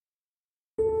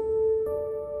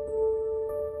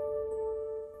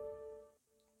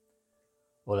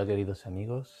Hola queridos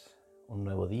amigos, un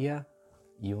nuevo día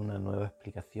y una nueva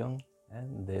explicación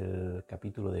del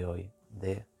capítulo de hoy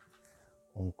de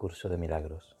Un curso de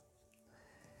milagros.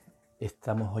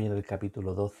 Estamos hoy en el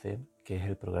capítulo 12, que es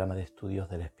el programa de estudios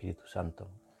del Espíritu Santo.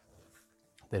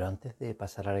 Pero antes de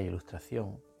pasar a la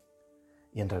ilustración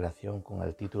y en relación con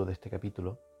el título de este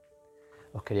capítulo,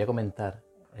 os quería comentar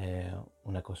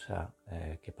una cosa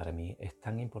que para mí es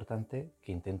tan importante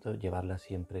que intento llevarla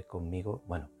siempre conmigo.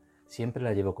 Bueno, siempre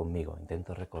la llevo conmigo,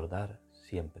 intento recordar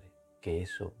siempre que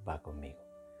eso va conmigo.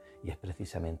 Y es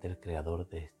precisamente el creador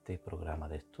de este programa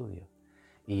de estudio.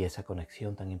 Y esa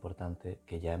conexión tan importante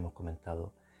que ya hemos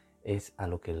comentado es a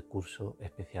lo que el curso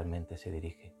especialmente se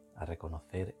dirige, a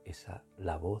reconocer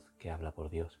la voz que habla por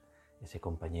Dios, ese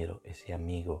compañero, ese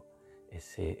amigo,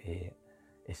 ese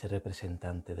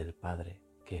representante del Padre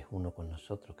que es uno con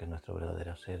nosotros, que es nuestro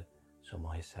verdadero ser.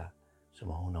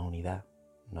 Somos una unidad,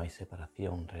 no hay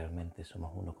separación, realmente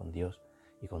somos uno con Dios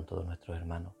y con todos nuestros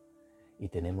hermanos. Y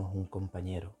tenemos un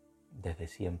compañero desde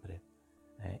siempre,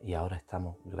 y ahora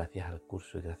estamos, gracias al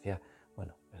curso y gracias,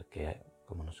 el que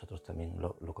como nosotros también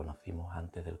lo conocimos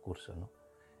antes del curso, ¿no?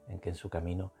 En que en su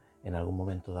camino, en algún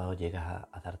momento dado, llegas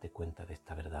a darte cuenta de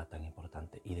esta verdad tan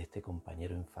importante y de este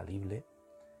compañero infalible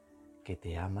que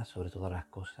te ama sobre todas las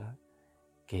cosas,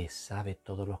 que sabe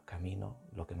todos los caminos,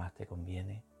 lo que más te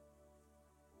conviene,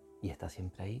 y está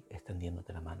siempre ahí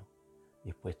extendiéndote la mano,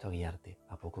 dispuesto a guiarte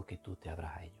a poco que tú te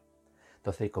abras a ello.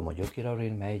 Entonces, como yo quiero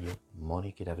abrirme a ello,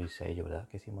 Moni quiere abrirse a ello, ¿verdad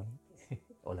que sí, Moni?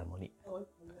 Hola, Moni.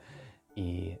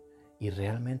 Y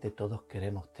realmente todos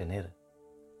queremos tener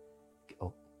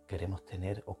o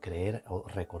creer o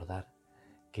recordar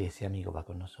que ese amigo va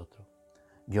con nosotros.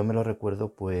 Yo me lo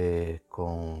recuerdo pues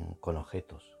con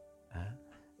objetos.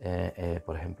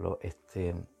 Por ejemplo,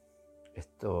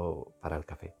 esto para el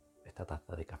café, esta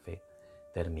taza de café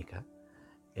térmica,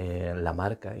 la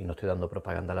marca, y no estoy dando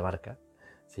propaganda a la marca,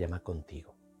 se llama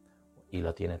Contigo. Y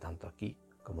lo tiene tanto aquí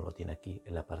como lo tiene aquí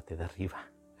en la parte de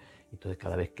arriba. Entonces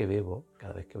cada vez que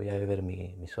voy a beber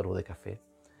mi sorbo de café,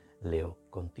 leo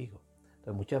Contigo.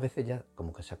 Entonces muchas veces ya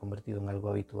como que se ha convertido en algo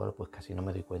habitual, pues casi no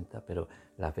me doy cuenta, pero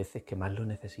las veces que más lo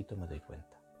necesito me doy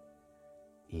cuenta.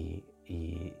 Y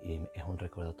es un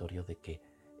recordatorio de que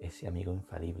ese amigo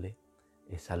infalible,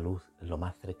 esa luz, lo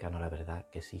más cercano a la verdad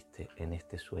que existe en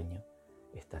este sueño,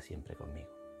 está siempre conmigo.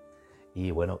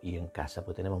 Y bueno, y en casa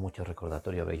pues tenemos muchos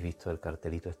recordatorios. Habéis visto el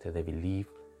cartelito este de Believe.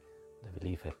 De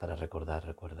Believe es para recordar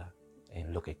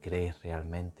en lo que crees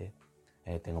realmente.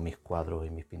 Tengo mis cuadros y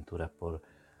mis pinturas por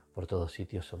todos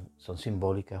sitios. Son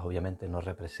simbólicas, obviamente no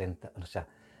representan,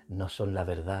 no son la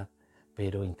verdad,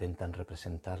 pero intentan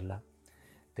representarla.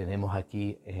 Tenemos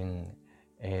aquí en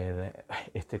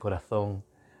este corazón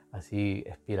así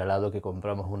espiralado que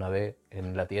compramos una vez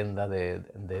en la tienda de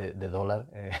dólar,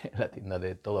 en la tienda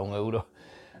de todo a €1,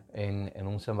 en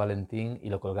un San Valentín, y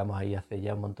lo colgamos ahí hace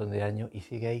ya un montón de años y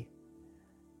sigue ahí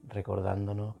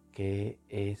recordándonos qué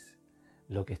es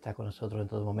lo que está con nosotros en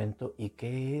todo momento y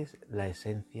qué es la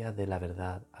esencia de la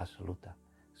verdad absoluta.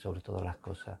 Sobre todas las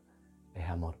cosas es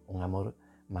amor, un amor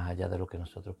más allá de lo que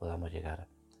nosotros podamos llegar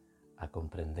a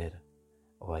comprender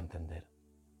o a entender.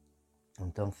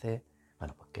 Entonces,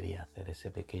 pues quería hacer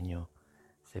esa pequeña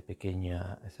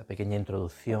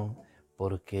introducción,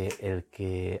 porque el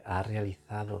que ha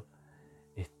realizado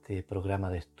este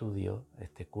programa de estudio,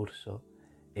 este curso,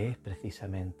 es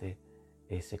precisamente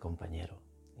ese compañero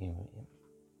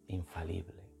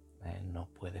infalible. No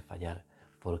puede fallar,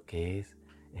 porque es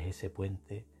ese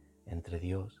puente entre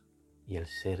Dios y el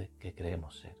ser que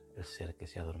creemos ser, el ser que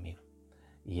se ha dormido.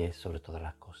 Y es, sobre todas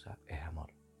las cosas, es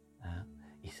amor.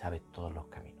 Y sabe todos los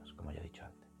caminos, como ya he dicho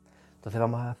antes. Entonces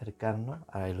vamos a acercarnos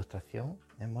a la ilustración.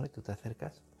 Moni, ¿tú te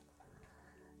acercas?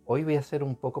 Hoy voy a ser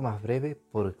un poco más breve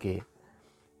porque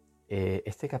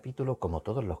este capítulo, como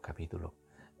todos los capítulos,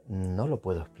 no lo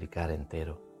puedo explicar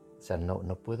entero. O sea,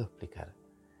 no puedo explicar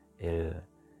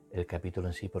el capítulo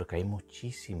en sí, porque hay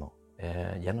muchísimo,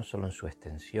 ya no solo en su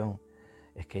extensión,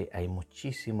 es que hay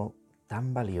muchísimo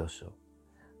tan valioso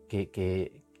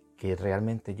que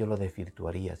realmente yo lo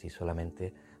desvirtuaría si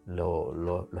solamente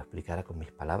lo explicara con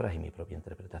mis palabras y mi propia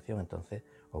interpretación. Entonces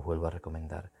os vuelvo a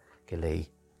recomendar que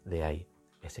leáis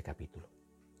ese capítulo.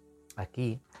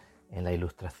 Aquí en la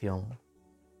ilustración,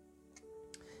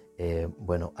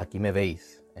 aquí me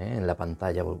veis en la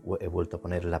pantalla. He vuelto a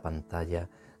poner la pantalla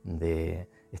de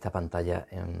esta pantalla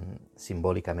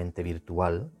simbólicamente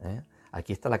virtual.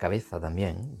 Aquí está la cabeza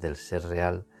también del ser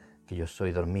real que yo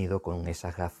soy dormido, con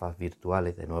esas gafas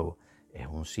virtuales. De nuevo, es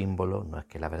un símbolo, no es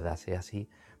que la verdad sea así,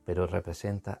 pero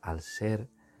representa al ser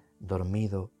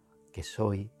dormido que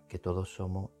soy, que todos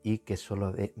somos, y que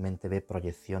solamente ve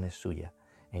proyecciones suyas.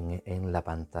 en la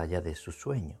pantalla de su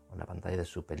sueño, en la pantalla de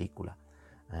su película.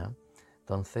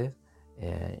 Entonces,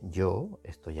 yo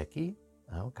estoy aquí,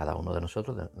 cada uno de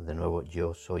nosotros, de nuevo,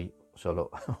 yo soy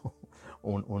solo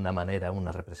una manera,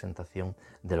 una representación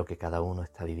de lo que cada uno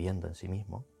está viviendo en sí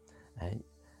mismo.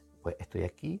 Pues estoy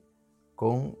aquí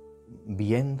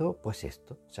viendo pues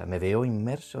esto, o sea, me veo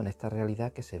inmerso en esta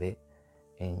realidad que se ve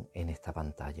en esta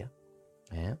pantalla.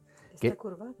 Está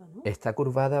curvada, ¿no? Está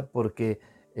curvada porque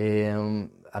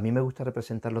a mí me gusta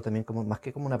representarlo también como, más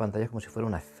que como una pantalla, como si fuera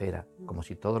una esfera, como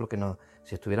si todo lo que nos,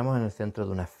 si estuviéramos en el centro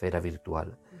de una esfera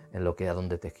virtual, en lo que a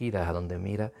donde te giras, a donde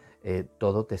miras,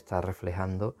 todo te está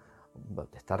reflejando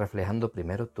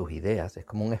primero tus ideas. Es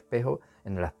como un espejo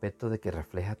en el aspecto de que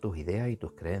refleja tus ideas y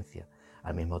tus creencias.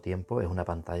 Al mismo tiempo es una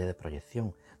pantalla de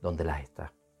proyección donde las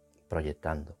estás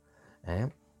proyectando.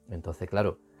 Entonces,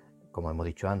 claro, como hemos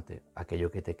dicho antes, aquello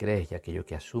que te crees y aquello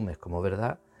que asumes como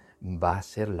verdad va a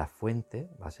ser la fuente,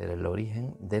 va a ser el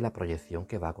origen de la proyección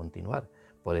que va a continuar.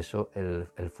 Por eso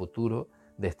el futuro,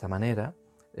 de esta manera,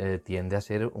 tiende a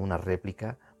ser una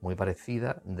réplica muy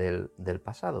parecida del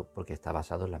pasado, porque está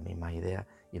basado en las mismas ideas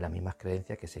y las mismas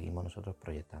creencias que seguimos nosotros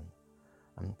proyectando.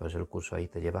 Por eso el curso ahí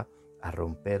te lleva a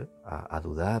romper, a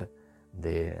dudar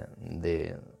de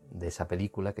esa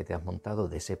película que te has montado,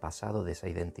 de ese pasado, de esa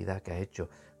identidad que has hecho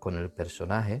con el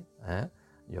personaje.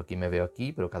 Yo aquí me veo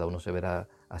aquí, pero cada uno se verá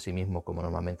a sí mismo como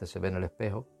normalmente se ve en el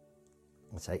espejo.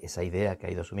 Esa idea que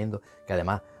ha ido asumiendo, que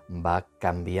además va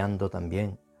cambiando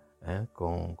también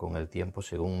con el tiempo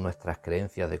según nuestras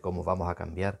creencias de cómo vamos a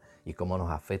cambiar y cómo nos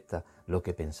afecta lo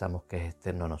que pensamos que es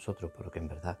externo a nosotros, pero que en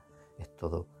verdad es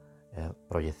todo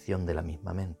proyección de la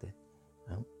misma mente.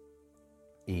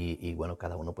 Y bueno,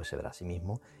 cada uno pues se verá a sí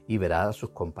mismo y verá a sus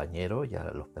compañeros y a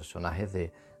los personajes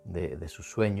de su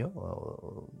sueño,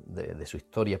 o de su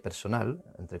historia personal,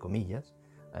 entre comillas,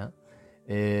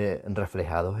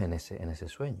 reflejados en ese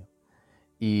sueño.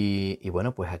 Y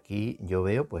bueno, pues aquí yo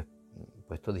veo pues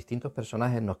puestos distintos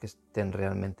personajes, no es que estén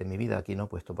realmente en mi vida. Aquí no he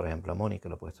puesto, por ejemplo, a Moni, que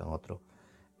lo he puesto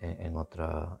en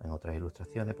otras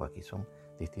ilustraciones. Pues aquí son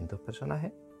distintos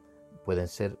personajes. Pueden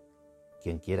ser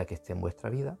quien quiera que esté en vuestra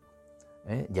vida,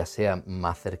 ya sea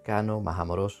más cercano, más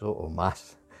amoroso o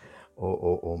más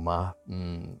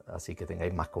así que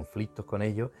tengáis más conflictos con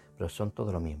ellos, pero son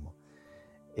todo lo mismo.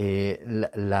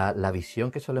 La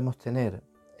visión que solemos tener,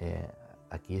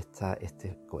 aquí está, es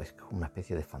una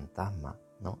especie de fantasma,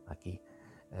 ¿no? Aquí,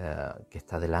 que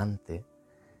está delante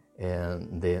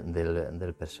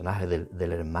del personaje,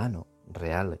 del hermano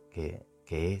real que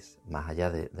es más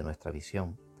allá de nuestra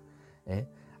visión.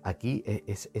 Aquí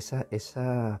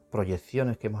esas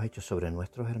proyecciones que hemos hecho sobre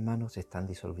nuestros hermanos se están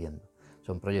disolviendo.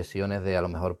 Son proyecciones de a lo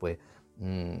mejor pues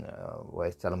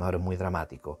a lo mejor es muy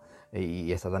dramático,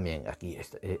 y esta también, aquí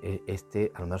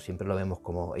a lo mejor siempre lo vemos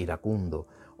como iracundo,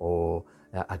 o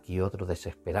aquí otro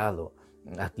desesperado,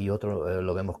 aquí otro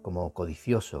lo vemos como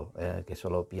codicioso, que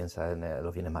solo piensa en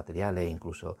los bienes materiales,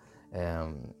 incluso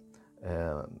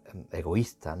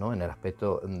egoísta, ¿no? En el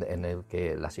aspecto en el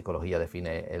que la psicología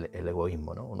define el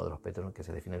egoísmo, ¿no? Uno de los aspectos en el que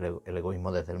se define el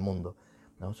egoísmo desde el mundo,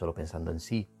 ¿no? Solo pensando en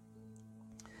sí.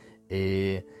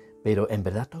 Pero en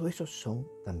verdad todo eso son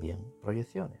también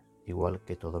proyecciones, igual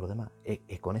que todo lo demás.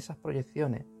 Con esas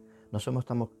proyecciones no solo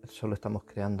estamos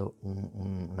creando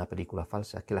una película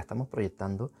falsa, es que la estamos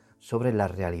proyectando sobre la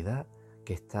realidad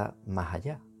que está más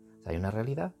allá. O sea, hay una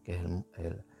realidad que es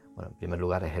bueno, en primer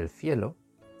lugar es el cielo.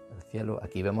 El cielo,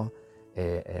 aquí vemos,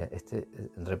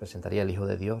 representaría el Hijo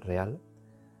de Dios real.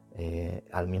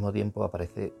 Al mismo tiempo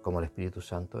aparece como el Espíritu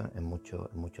Santo en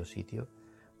muchos sitios,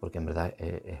 porque en verdad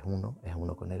es uno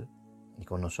con Él y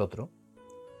con nosotros.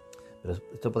 Pero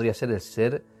esto podría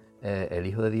ser el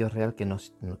Hijo de Dios real que no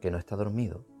está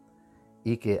dormido,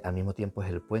 y que al mismo tiempo es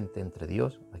el puente entre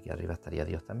Dios. Aquí arriba estaría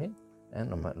Dios también,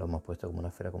 lo hemos puesto como una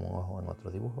esfera, como un ojo en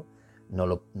otro dibujo. No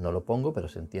lo pongo, pero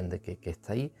se entiende que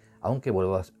está ahí, aunque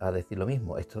vuelvo a decir lo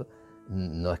mismo. Esto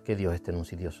no es que Dios esté en un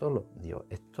sitio solo, Dios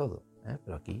es todo,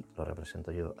 pero aquí lo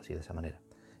represento yo así, de esa manera.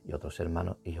 Y otros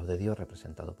hermanos, hijos de Dios,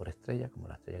 representados por estrellas, como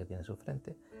la estrella que tiene en su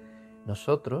frente.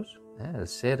 Nosotros, el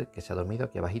ser que se ha dormido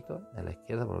aquí abajito, a la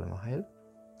izquierda, volvemos a él,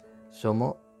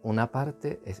 somos una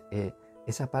parte,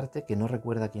 esa parte que no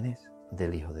recuerda quién es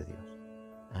del Hijo de Dios,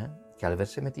 que al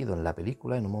verse metido en la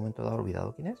película, en un momento dado ha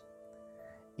olvidado quién es,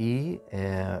 y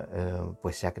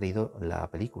pues se ha creído la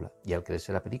película, y al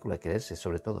creerse la película y creerse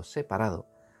sobre todo separado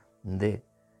de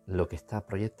lo que está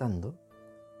proyectando,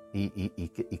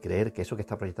 y creer que eso que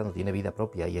está proyectando tiene vida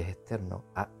propia y es externo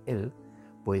a él,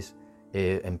 pues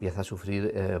empieza a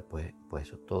sufrir pues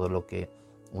eso, todo lo que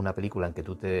una película en que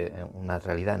una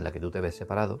realidad en la que tú te ves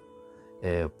separado,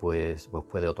 pues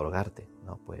puede otorgarte,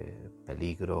 ¿no? Pues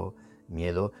peligro,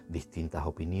 miedo, distintas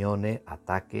opiniones,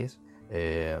 ataques,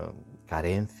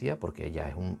 carencia, porque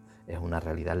ya es una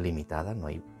realidad limitada, no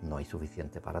hay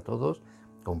suficiente para todos,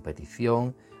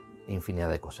 competición, infinidad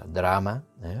de cosas, drama,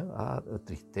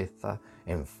 tristeza,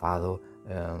 enfado,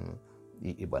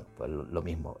 y bueno, pues lo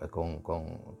mismo,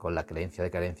 con la creencia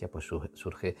de carencia pues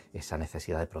surge esa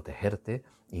necesidad de protegerte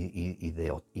y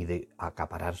de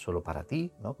acaparar solo para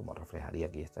ti, ¿no? Como reflejaría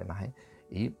aquí esta imagen,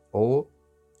 o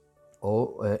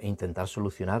intentar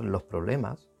solucionar los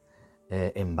problemas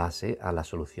en base a las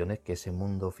soluciones que ese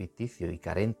mundo ficticio y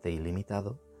carente y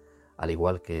limitado, al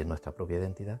igual que nuestra propia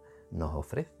identidad, nos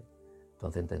ofrece.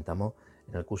 Entonces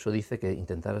en el curso dice que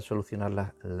intentar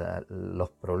solucionar los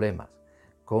problemas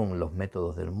con los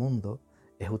métodos del mundo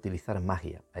es utilizar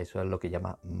magia. Eso es lo que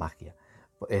llama magia.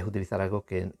 Es utilizar algo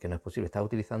que no es posible. Está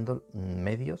utilizando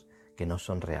medios que no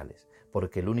son reales,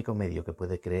 porque el único medio que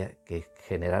puede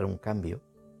generar un cambio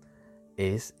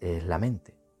es la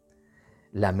mente.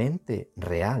 La mente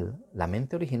real, la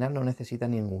mente original no necesita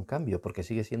ningún cambio porque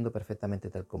sigue siendo perfectamente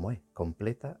tal como es,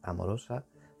 completa, amorosa,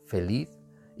 feliz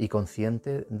y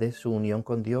consciente de su unión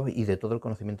con Dios y de todo el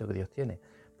conocimiento que Dios tiene.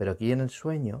 Pero aquí en el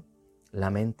sueño la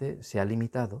mente se ha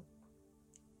limitado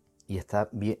y está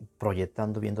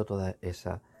proyectando, viendo todas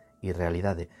esas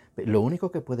irrealidades. Lo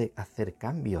único que puede hacer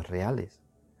cambios reales,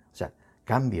 o sea,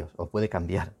 cambios, o puede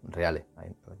cambiar reales,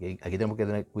 aquí tenemos que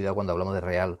tener cuidado cuando hablamos de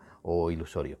real o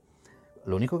ilusorio.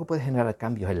 Lo único que puede generar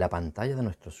cambios en la pantalla de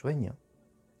nuestro sueño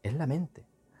es la mente.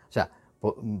 O sea,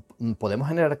 podemos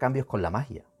generar cambios con la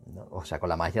magia, ¿no? O sea, con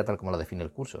la magia tal como lo define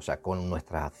el curso, o sea, con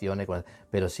nuestras acciones,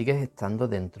 pero sigues estando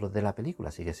dentro de la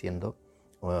película, sigue siendo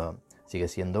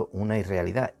una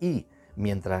irrealidad. Y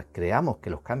mientras creamos que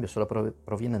los cambios solo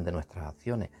provienen de nuestras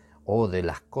acciones o de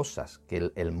las cosas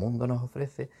que el mundo nos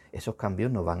ofrece, esos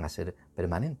cambios no van a ser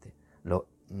permanentes.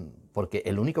 Porque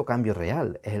el único cambio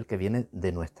real es el que viene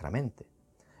de nuestra mente.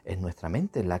 Es nuestra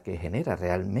mente la que genera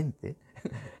realmente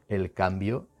el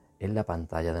cambio en la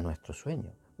pantalla de nuestro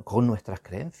sueño, con nuestras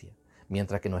creencias.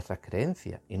 Mientras que nuestras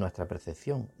creencias y nuestra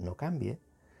percepción no cambie,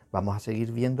 vamos a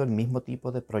seguir viendo el mismo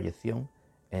tipo de proyección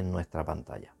en nuestra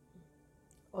pantalla.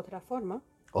 ¿Otra forma?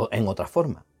 O en otra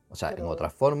forma. O sea, en otra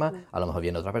forma, a lo mejor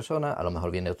viene otra persona, a lo mejor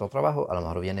viene otro trabajo, a lo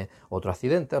mejor viene otro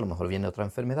accidente, a lo mejor viene otra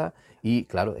enfermedad. Y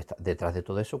claro, detrás de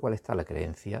todo eso, ¿cuál está la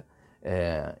creencia?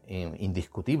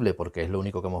 Indiscutible, porque es lo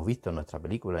único que hemos visto en nuestra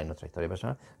película y en nuestra historia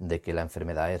personal, de que la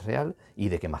enfermedad es real y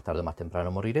de que más tarde o más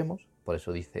temprano moriremos. Por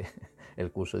eso dice, el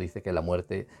curso dice que la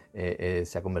muerte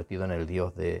se ha convertido en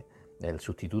el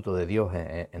sustituto de Dios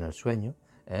en el sueño.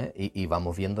 Y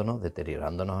vamos viéndonos,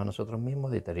 deteriorándonos a nosotros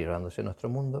mismos, deteriorándose nuestro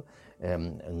mundo,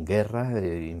 en guerras,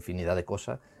 infinidad de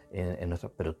cosas,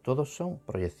 pero todos son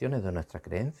proyecciones de nuestra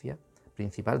creencia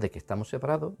principal de que estamos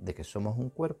separados, de que somos un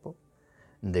cuerpo,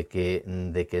 de que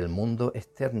el mundo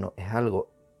externo es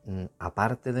algo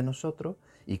aparte de nosotros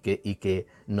y que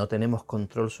no tenemos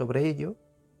control sobre ello,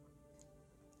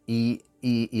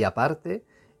 y aparte,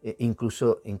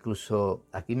 incluso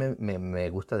aquí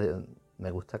me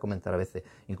gusta comentar a veces,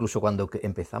 incluso cuando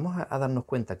empezamos a darnos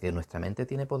cuenta que nuestra mente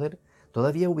tiene poder,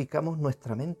 todavía ubicamos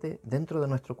nuestra mente dentro de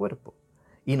nuestro cuerpo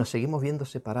y nos seguimos viendo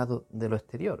separados de lo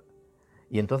exterior.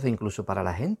 Y entonces incluso para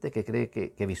la gente que cree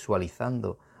que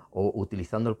visualizando o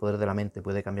utilizando el poder de la mente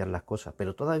puede cambiar las cosas,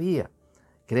 pero todavía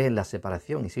cree en la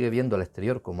separación y sigue viendo el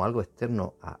exterior como algo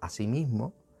externo a sí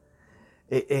mismo,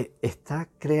 está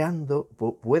creando,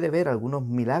 puede ver algunos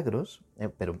milagros,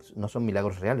 pero no son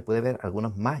milagros reales, puede ver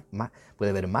algunos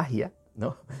puede ver magia,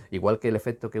 ¿no? Igual que el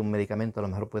efecto que un medicamento a lo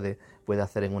mejor puede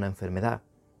hacer en una enfermedad,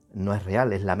 no es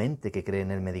real, es la mente que cree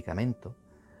en el medicamento,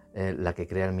 la que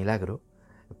crea el milagro.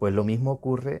 Pues lo mismo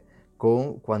ocurre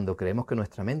cuando creemos que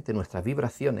nuestra mente, nuestras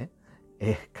vibraciones,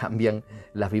 cambian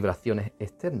las vibraciones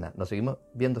externas, nos seguimos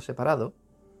viendo separados,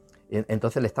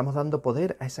 entonces le estamos dando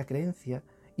poder a esa creencia.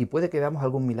 Y puede que veamos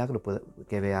algún milagro, puede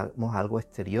que veamos algo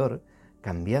exterior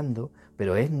cambiando,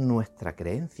 pero es nuestra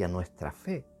creencia, nuestra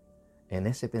fe en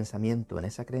ese pensamiento, en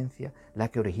esa creencia, la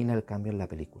que origina el cambio en la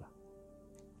película.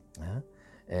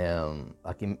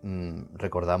 Aquí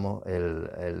recordamos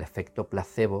el efecto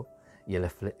placebo y el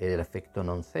efecto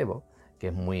nocebo, que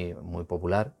es muy, muy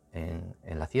popular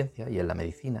en la ciencia y en la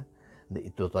medicina.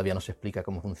 Todavía no se explica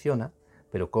cómo funciona,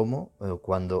 pero cómo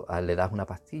cuando le das una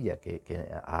pastilla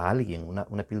a alguien,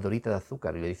 una pildorita de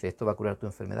azúcar, y le dices esto va a curar tu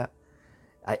enfermedad,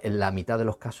 en la mitad de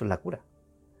los casos la cura.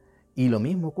 Y lo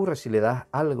mismo ocurre si le das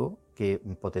algo que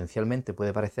potencialmente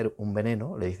puede parecer un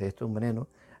veneno, le dices esto es un veneno,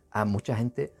 a mucha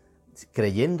gente,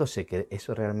 creyéndose que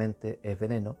eso realmente es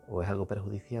veneno o es algo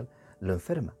perjudicial, lo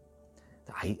enferma.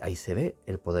 Ahí se ve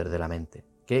el poder de la mente,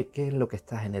 ¿Qué es lo que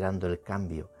está generando el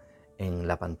cambio en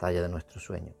la pantalla de nuestro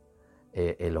sueño?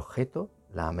 El objeto,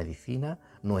 la medicina,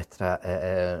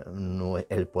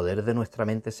 el poder de nuestra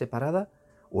mente separada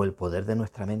o el poder de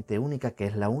nuestra mente única, que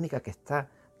es la única que está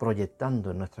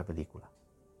proyectando en nuestra película.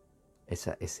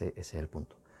 Ese es el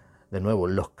punto. De nuevo,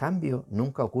 los cambios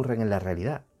nunca ocurren en la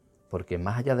realidad, porque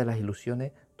más allá de las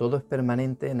ilusiones, todo es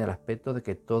permanente en el aspecto de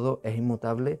que todo es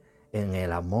inmutable en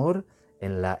el amor,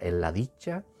 en la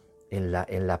dicha, en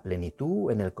la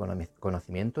plenitud, en el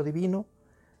conocimiento divino.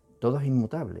 Todo es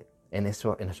inmutable en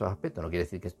esos aspectos. No quiere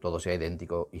decir que todo sea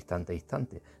idéntico instante a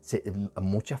instante.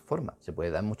 Muchas formas, se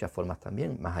puede dar muchas formas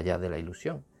también, más allá de la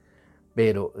ilusión,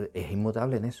 pero es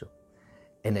inmutable en eso.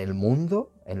 En el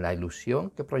mundo, en la ilusión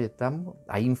que proyectamos,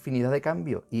 hay infinidad de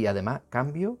cambios, y además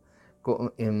cambios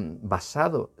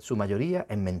basados, su mayoría,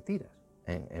 en mentiras,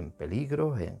 en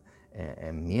peligros,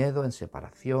 en miedo, en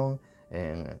separación,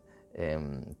 en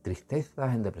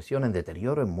tristezas, en depresión, en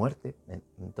deterioro, en muerte,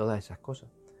 en todas esas cosas.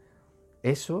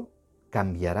 Eso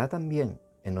cambiará también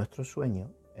en nuestro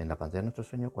sueño, en la pantalla de nuestro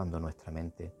sueño, cuando en nuestra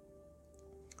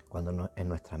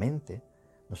mente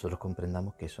nosotros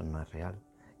comprendamos que eso no es real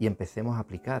y empecemos a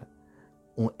aplicar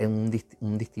un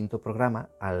distinto programa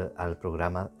al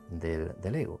programa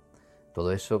del ego.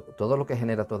 Todo lo que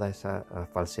genera todas esas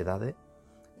falsedades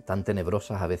tan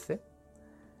tenebrosas a veces,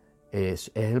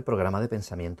 es el programa de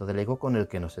pensamiento del ego con el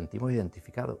que nos sentimos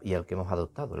identificados y el que hemos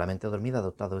adoptado. La mente dormida ha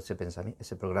adoptado ese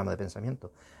programa de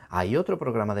pensamiento. Hay otro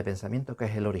programa de pensamiento que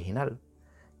es el original,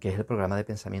 que es el programa de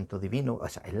pensamiento divino. O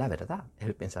sea, es la verdad, es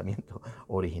el pensamiento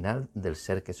original del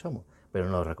ser que somos, pero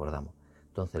no lo recordamos.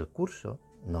 Entonces el curso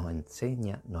nos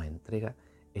enseña, nos entrega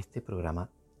este programa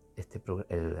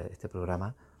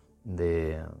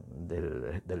del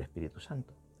Espíritu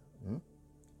Santo.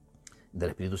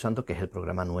 Del Espíritu Santo, que es el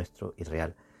programa nuestro y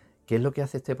real. ¿Qué es lo que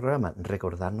hace este programa?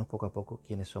 Recordarnos poco a poco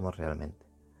quiénes somos realmente.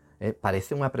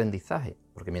 Parece un aprendizaje,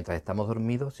 porque mientras estamos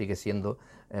dormidos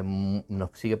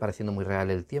nos sigue pareciendo muy real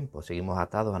el tiempo, seguimos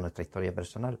atados a nuestra historia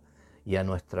personal y a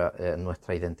nuestra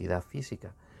identidad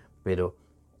física, pero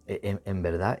en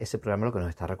verdad ese programa lo que nos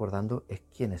está recordando es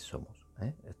quiénes somos.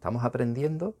 Estamos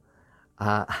aprendiendo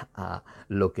a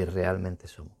lo que realmente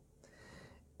somos.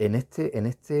 En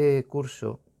este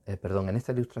curso, en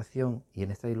esta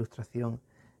ilustración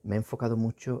me he enfocado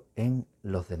mucho en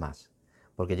los demás,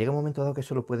 porque llega un momento dado que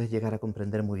eso lo puedes llegar a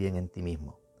comprender muy bien en ti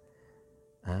mismo.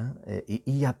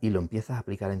 Y lo empiezas a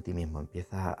aplicar en ti mismo,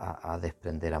 empiezas a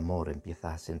desprender amor,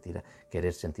 empiezas a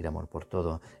querer sentir amor por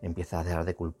todo, empiezas a dejar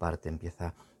de culparte,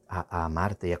 empiezas a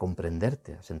amarte y a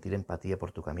comprenderte, a sentir empatía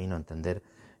por tu camino, a entender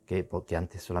porque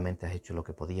antes solamente has hecho lo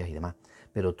que podías y demás,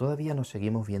 pero todavía nos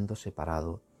seguimos viendo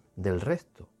separados del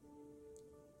resto.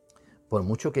 Por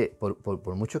mucho que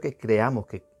creamos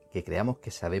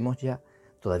que sabemos ya,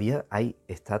 todavía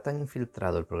está tan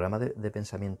infiltrado el programa de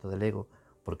pensamiento del ego,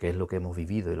 porque es lo que hemos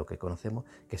vivido y lo que conocemos,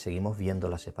 que seguimos viendo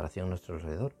la separación a nuestro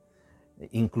alrededor.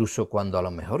 Incluso cuando a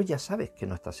lo mejor ya sabes que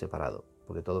no estás separado,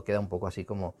 porque todo queda un poco así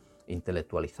como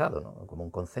intelectualizado, ¿no? Como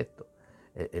un concepto.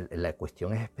 La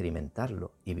cuestión es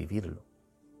experimentarlo y vivirlo.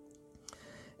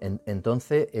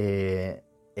 Entonces,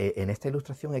 en esta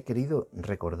ilustración he querido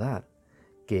recordar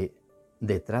que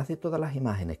detrás de todas las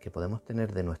imágenes que podemos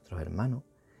tener de nuestros hermanos,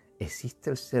 existe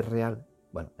el ser real.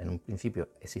 Bueno, en un principio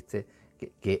existe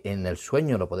que en el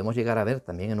sueño lo podemos llegar a ver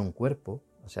también en un cuerpo,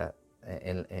 o sea,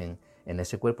 en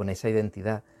ese cuerpo, en esa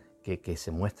identidad que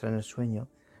se muestra en el sueño,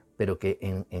 pero que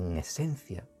en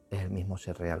esencia es el mismo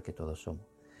ser real que todos somos.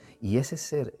 Y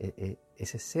ese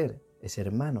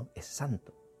hermano es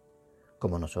santo,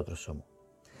 como nosotros somos.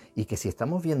 Y que si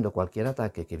estamos viendo cualquier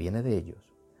ataque que viene de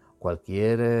ellos,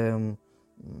 cualquier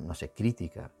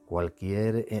crítica,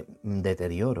 cualquier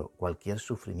deterioro, cualquier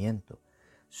sufrimiento,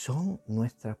 son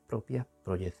nuestras propias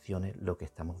proyecciones lo que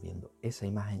estamos viendo. Esa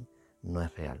imagen no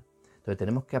es real. Entonces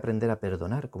tenemos que aprender a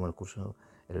perdonar, como el curso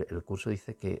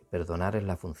dice que perdonar es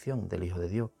la función del Hijo de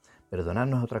Dios. Perdonar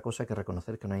no es otra cosa que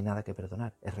reconocer que no hay nada que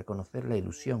perdonar, es reconocer la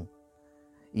ilusión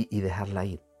y dejarla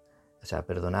ir. O sea,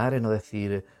 perdonar es no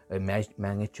decir me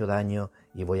han hecho daño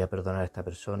y voy a perdonar a esta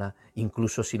persona,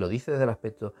 incluso si lo dice desde el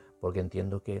aspecto porque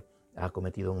entiendo que ha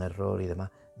cometido un error y demás.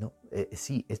 No,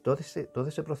 sí, todo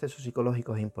ese proceso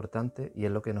psicológico es importante y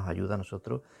es lo que nos ayuda a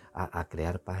nosotros a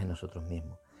crear paz en nosotros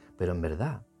mismos. Pero en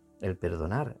verdad, el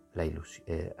perdonar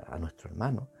a nuestro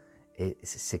hermano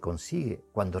se consigue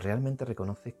cuando realmente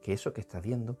reconoces que eso que estás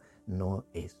viendo no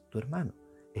es tu hermano,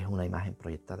 es una imagen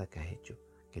proyectada que has hecho,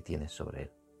 que tienes sobre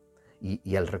él.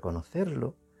 Y al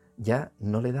reconocerlo, ya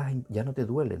no te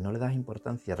duele, no le das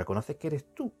importancia, reconoces que eres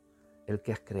tú el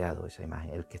que has creado esa imagen,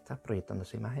 el que estás proyectando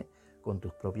esa imagen con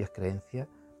tus propias creencias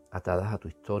atadas a tu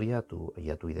historia y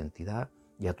a tu identidad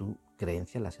y a tu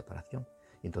creencia en la separación.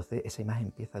 Y entonces esa imagen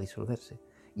empieza a disolverse.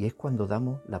 Y es cuando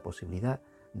damos la posibilidad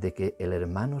de que el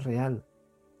hermano real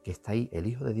que está ahí, el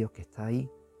Hijo de Dios que está ahí,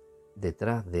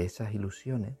 detrás de esas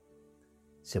ilusiones,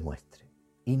 se muestre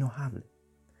y nos hable.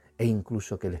 E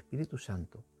incluso que el Espíritu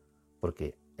Santo,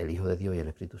 porque el Hijo de Dios y el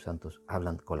Espíritu Santo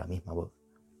hablan con la misma voz,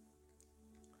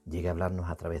 llegue a hablarnos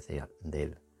a través de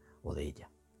él o de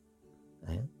ella.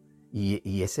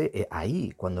 Y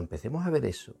ahí, cuando empecemos a ver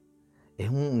eso, es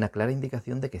una clara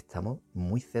indicación de que estamos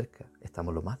muy cerca,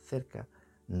 estamos lo más cerca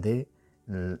de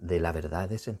la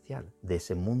verdad esencial, de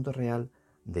ese mundo real,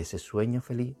 de ese sueño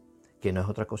feliz, que no es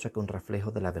otra cosa que un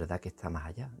reflejo de la verdad que está más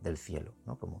allá, del cielo,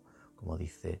 ¿no? Como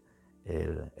dice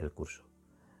el curso,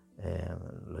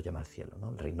 lo llama el cielo,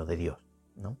 ¿no? El reino de Dios,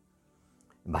 ¿no?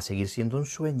 Va a seguir siendo un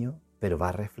sueño, pero va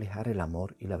a reflejar el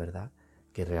amor y la verdad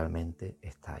que realmente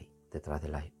está ahí, detrás de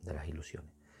las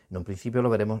ilusiones. En un principio lo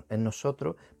veremos en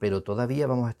nosotros, pero todavía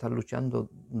vamos a estar luchando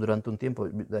durante un tiempo,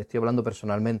 estoy hablando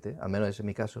personalmente, al menos ese es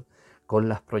mi caso, con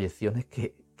las proyecciones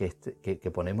que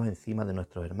ponemos encima de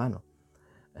nuestros hermanos.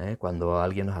 Cuando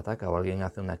alguien nos ataca o alguien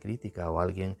hace una crítica o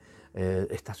alguien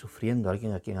está sufriendo,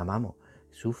 alguien a quien amamos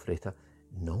sufre,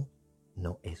 no,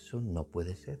 eso no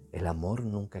puede ser. El amor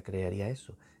nunca crearía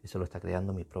eso. Eso lo está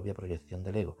creando mi propia proyección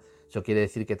del ego. ¿Eso quiere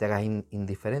decir que te hagas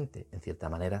indiferente? En cierta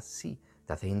manera sí,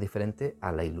 te haces indiferente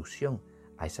a la ilusión,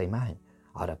 a esa imagen.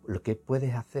 Ahora, lo que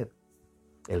puedes hacer,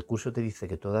 el curso te dice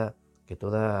que toda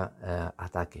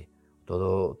ataque,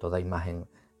 toda imagen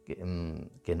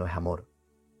que no es amor,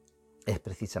 es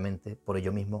precisamente por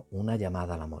ello mismo una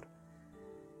llamada al amor.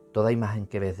 Toda imagen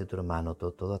que ves de tu hermano,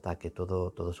 todo ataque,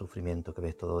 todo sufrimiento que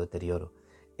ves, todo deterioro,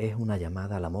 es una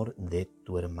llamada al amor de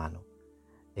tu hermano.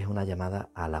 Es una llamada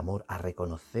al amor, a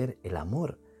reconocer el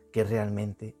amor que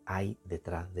realmente hay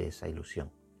detrás de esa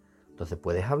ilusión. Entonces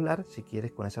puedes hablar, si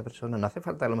quieres, con esa persona. No hace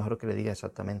falta a lo mejor que le diga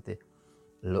exactamente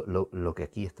lo que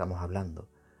aquí estamos hablando,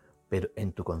 pero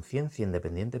en tu conciencia,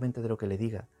 independientemente de lo que le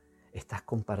diga, estás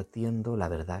compartiendo la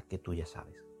verdad que tú ya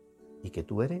sabes, y que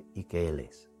tú eres y que él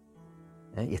es.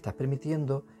 Y estás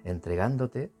permitiendo,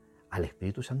 entregándote al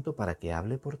Espíritu Santo para que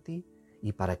hable por ti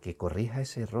y para que corrija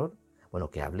ese error. Bueno,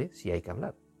 que hable si hay que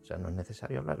hablar. O sea, no es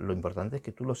necesario hablar. Lo importante es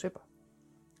que tú lo sepas.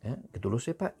 Que tú lo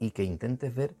sepas y que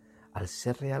intentes ver al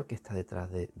ser real que está detrás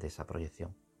de esa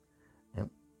proyección.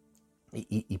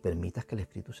 Y permitas que el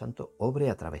Espíritu Santo obre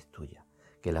a través tuya.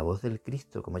 Que la voz del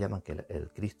Cristo, como llaman, que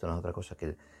el Cristo no es otra cosa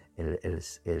que el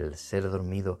ser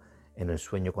dormido en el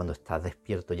sueño, cuando está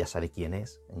despierto ya sabe quién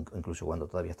es, incluso cuando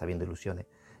todavía está viendo ilusiones,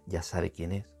 ya sabe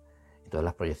quién es. Entonces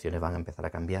las proyecciones van a empezar a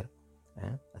cambiar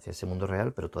hacia ese mundo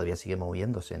real, pero todavía sigue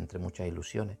moviéndose entre muchas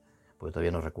ilusiones, porque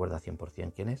todavía no recuerda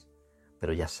 100% quién es,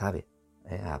 pero ya sabe,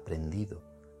 ha aprendido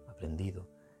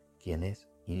quién es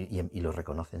y lo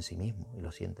reconoce en sí mismo y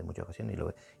lo siente en muchas ocasiones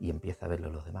y empieza a verlo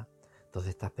en los demás.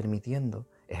 Entonces estás permitiendo,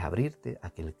 es abrirte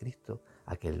a que el Cristo,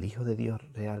 a que el Hijo de Dios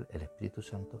real, el Espíritu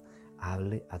Santo,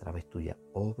 hable a través tuya,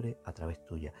 obre a través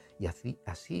tuya. Y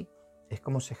así es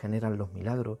como se generan los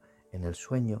milagros en el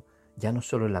sueño, ya no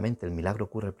solo en la mente. El milagro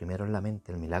ocurre primero en la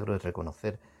mente, el milagro es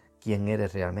reconocer quién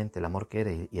eres realmente, el amor que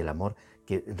eres y el amor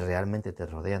que realmente te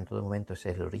rodea en todo momento. Ese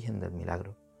es el origen del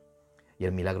milagro. Y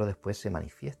el milagro después se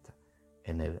manifiesta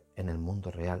en el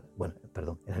mundo real,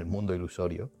 en el mundo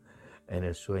ilusorio, en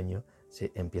el sueño,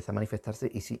 se empieza a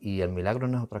manifestarse y el milagro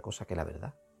no es otra cosa que la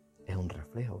verdad, es un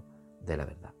reflejo de la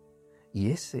verdad.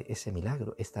 Y ese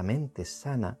milagro, esta mente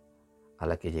sana a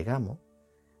la que llegamos,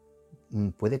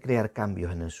 puede crear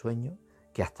cambios en el sueño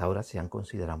que hasta ahora se han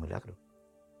considerado milagros.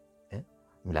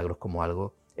 Milagros como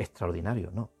algo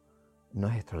extraordinario, no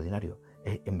es extraordinario,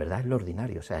 en verdad es lo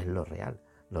ordinario, o sea, es lo real.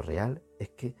 Lo real es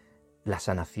que la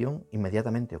sanación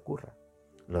inmediatamente ocurra.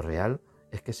 Lo real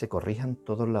es que se corrijan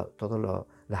todas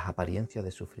las apariencias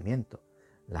de sufrimiento,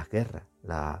 las guerras,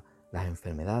 las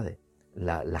enfermedades,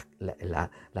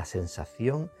 la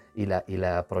sensación y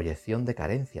la proyección de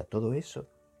carencia, todo eso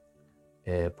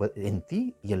en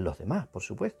ti y en los demás, por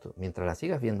supuesto. Mientras la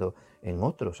sigas viendo en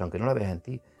otros, aunque no la veas en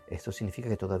ti, esto significa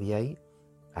que todavía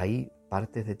hay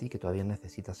partes de ti que todavía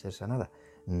necesitan ser sanadas.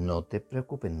 No te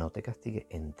preocupes, no te castigues,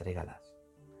 entrégalas.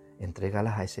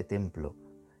 Entrégalas a ese templo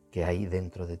que hay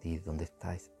dentro de ti, donde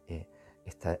está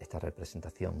esta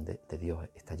representación de Dios,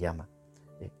 esta llama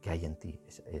que hay en ti,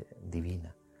 es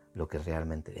divina, lo que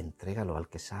realmente, entrégalo al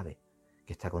que sabe,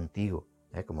 que está contigo,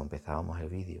 como empezábamos el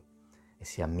vídeo,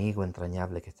 ese amigo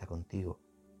entrañable que está contigo,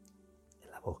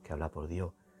 la voz que habla por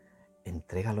Dios,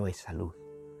 entrégalo a esa luz,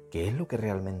 que es lo que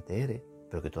realmente eres,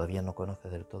 pero que todavía no conoces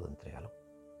del todo, entrégalo.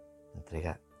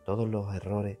 Entrega todos los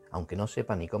errores, aunque no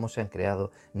sepas ni cómo se han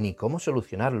creado, ni cómo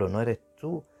solucionarlo, no eres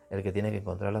tú el que tiene que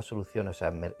encontrar la solución. O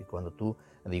sea, cuando tú,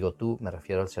 digo tú, me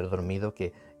refiero al ser dormido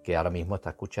que ahora mismo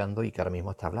está escuchando y que ahora mismo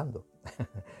está hablando,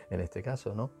 en este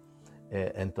caso, ¿no?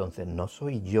 Entonces, no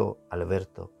soy yo,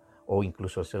 Alberto, o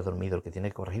incluso el ser dormido el que tiene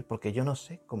que corregir, porque yo no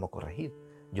sé cómo corregir.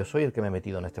 Yo soy el que me he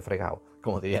metido en este fregado,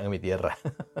 como dirían en mi tierra.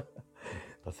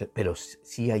 Entonces, pero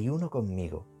si hay uno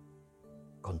conmigo,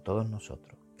 con todos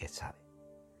nosotros, que sabe.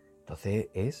 Entonces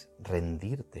es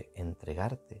rendirte,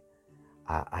 entregarte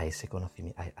a ese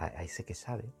conocimiento, a ese que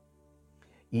sabe,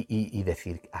 y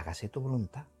decir, hágase tu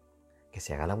voluntad, que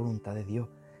se haga la voluntad de Dios,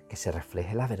 que se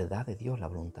refleje la verdad de Dios, la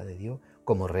voluntad de Dios,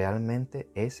 como realmente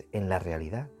es en la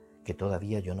realidad, que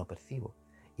todavía yo no percibo,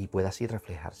 y pueda así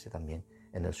reflejarse también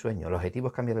en el sueño. El objetivo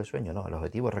es cambiar el sueño, no, el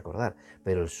objetivo es recordar,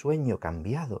 pero el sueño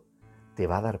cambiado te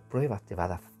va a dar pruebas, te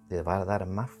va a dar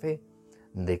más fe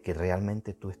de que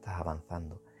realmente tú estás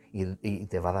avanzando, y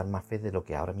te va a dar más fe de lo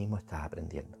que ahora mismo estás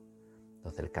aprendiendo.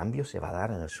 Entonces el cambio se va a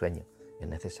dar en el sueño. Es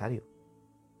necesario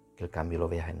que el cambio lo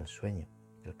veas en el sueño,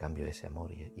 que el cambio de ese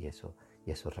amor y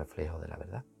esos reflejos de la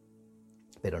verdad.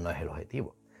 Pero no es el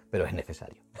objetivo, pero es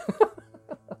necesario.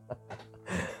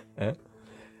 ¿Eh?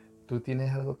 ¿Tú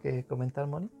tienes algo que comentar,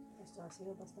 Moni? Esto ha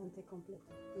sido bastante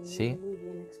completo y Sí. muy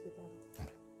bien explicado.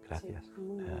 Gracias. Sí,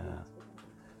 muy bien explicado.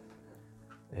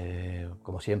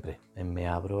 Como siempre, me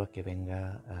abro a que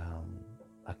venga,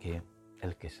 a que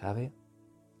el que sabe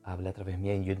hable a través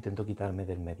mía, y yo intento quitarme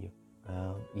del medio.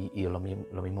 Y lo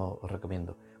mismo os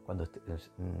recomiendo, cuando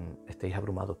estéis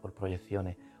abrumados por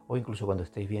proyecciones, o incluso cuando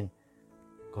estéis bien,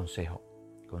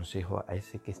 consejo a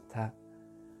ese que está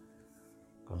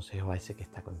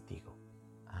contigo.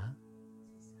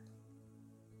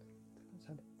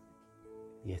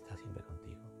 Y está siempre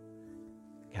contigo.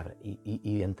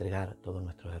 Y entregar todos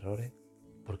nuestros errores,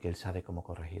 porque Él sabe cómo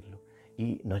corregirlo.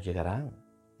 Y nos llegará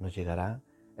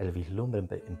el vislumbre,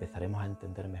 empezaremos a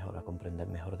entender mejor, a comprender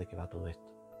mejor de qué va todo esto.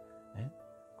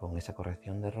 Con esa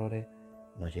corrección de errores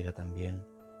nos llega también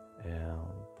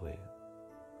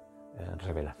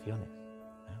revelaciones.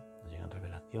 Nos llegan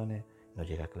revelaciones, nos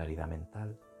llega claridad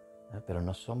mental. Pero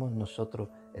no somos nosotros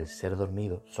el ser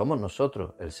dormido, somos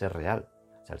nosotros el ser real.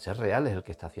 O sea, el ser real es el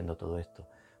que está haciendo todo esto.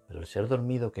 Pero el ser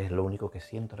dormido, que es lo único que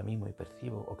siento ahora mismo y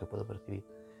percibo o que puedo percibir,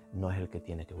 no es el que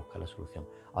tiene que buscar la solución.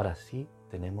 Ahora sí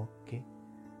tenemos que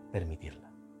permitirla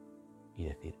y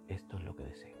decir, esto es lo que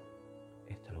deseo,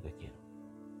 esto es lo que quiero.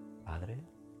 Padre,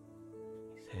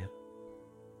 mi ser,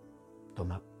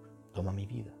 toma mi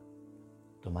vida,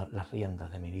 toma las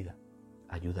riendas de mi vida,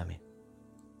 ayúdame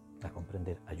a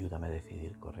comprender, ayúdame a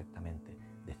decidir correctamente,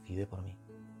 decide por mí.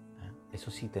 Eso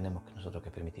sí tenemos que nosotros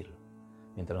que permitirlo.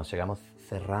 Mientras nos sigamos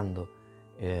cerrando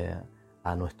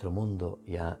a nuestro mundo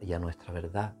y a nuestra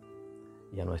verdad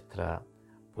y a nuestra,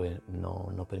 pues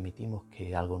no permitimos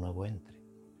que algo nuevo entre.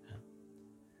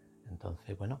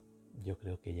 Entonces, bueno, yo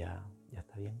creo que ya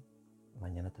está bien.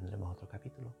 Mañana tendremos otro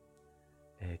capítulo.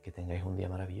 Que tengáis un día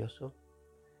maravilloso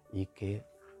y que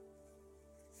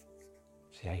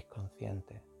seáis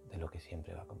conscientes de lo que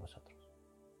siempre va con vosotros.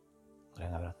 Un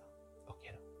gran abrazo. Os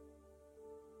quiero.